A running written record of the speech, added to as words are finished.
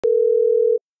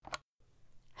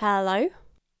Hello?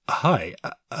 Hi,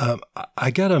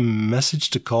 I got a message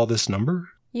to call this number.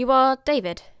 You are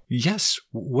David? Yes,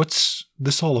 what's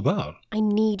this all about? I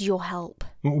need your help.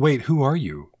 Wait, who are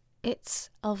you? It's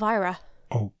Elvira.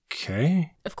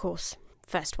 Okay. Of course.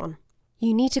 First one.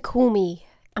 You need to call me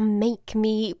and make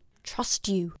me trust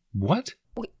you. What?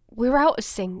 We're out of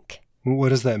sync. What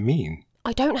does that mean?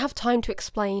 I don't have time to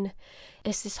explain.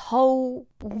 It's this whole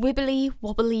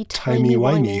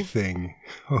wibbly-wobbly-timey-wimey thing.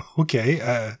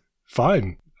 Okay,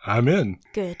 fine. I'm in.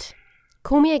 Good.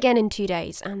 Call me again in 2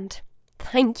 days, and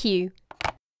thank you.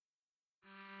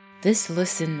 This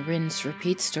Listen, Rinse,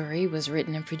 Repeat story was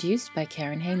written and produced by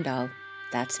Karin Heimdahl.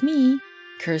 That's me.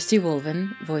 Kirsty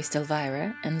Woolven voiced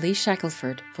Elvira, and Lee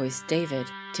Shackleford voiced David.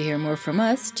 To hear more from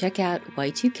us, check out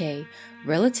Y2K,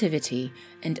 Relativity,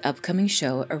 and upcoming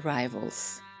show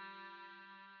Arrivals.